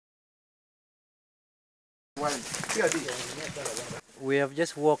We have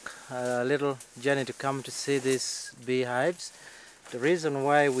just walked a little journey to come to see these beehives. The reason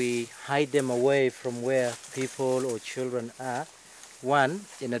why we hide them away from where people or children are, one,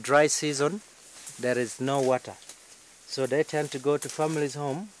 in a dry season, there is no water. So they tend to go to families'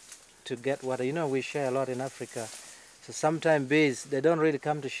 home to get water. You know, we share a lot in Africa. So sometimes bees, they don't really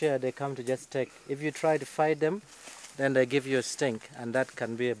come to share, they come to just take. If you try to fight them, then they give you a stink, and that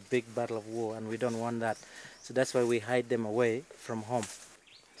can be a big battle of war, and we don't want that. So that's why we hide them away from home.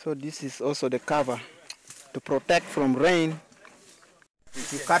 So this is also the cover to protect from rain.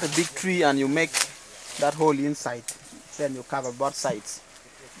 You cut a big tree and you make that hole inside. Then you cover both sides.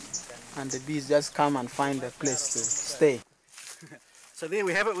 And the bees just come and find a place to stay. So there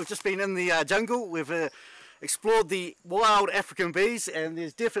we have it. We've just been in the jungle. We've explored the wild African bees, and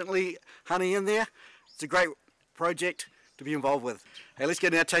there's definitely honey in there. It's a great project to be involved with. Hey, let's go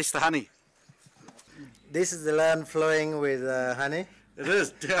now taste the honey. This is the land flowing with honey. It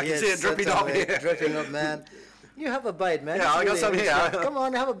is. I can see it dripping off here. Dripping up, man. You have a bite, man. Yeah, I got some here. Come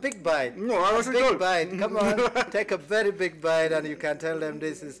on, have a big bite. No, I wasn't big good. bite. Come on, take a very big bite, and you can tell them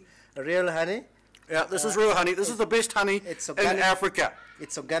this is real honey. Yeah, this is real honey. This is the best honey in Africa.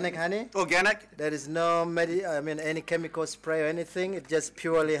 It's organic honey. Organic. There is no any chemical spray or anything. It's just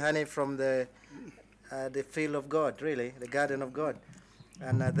purely honey from the field of God, really, the garden of God.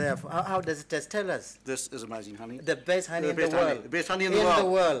 And therefore, how does it taste? Tell us. This is amazing honey. The best honey in the world. The best honey in the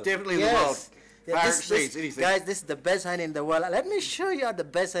world. Definitely in the world. Yeah, guys, this is the best honey in the world. Let me show you how the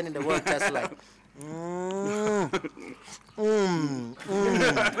best honey in the world tastes like.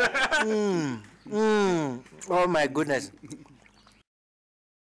 Oh my goodness.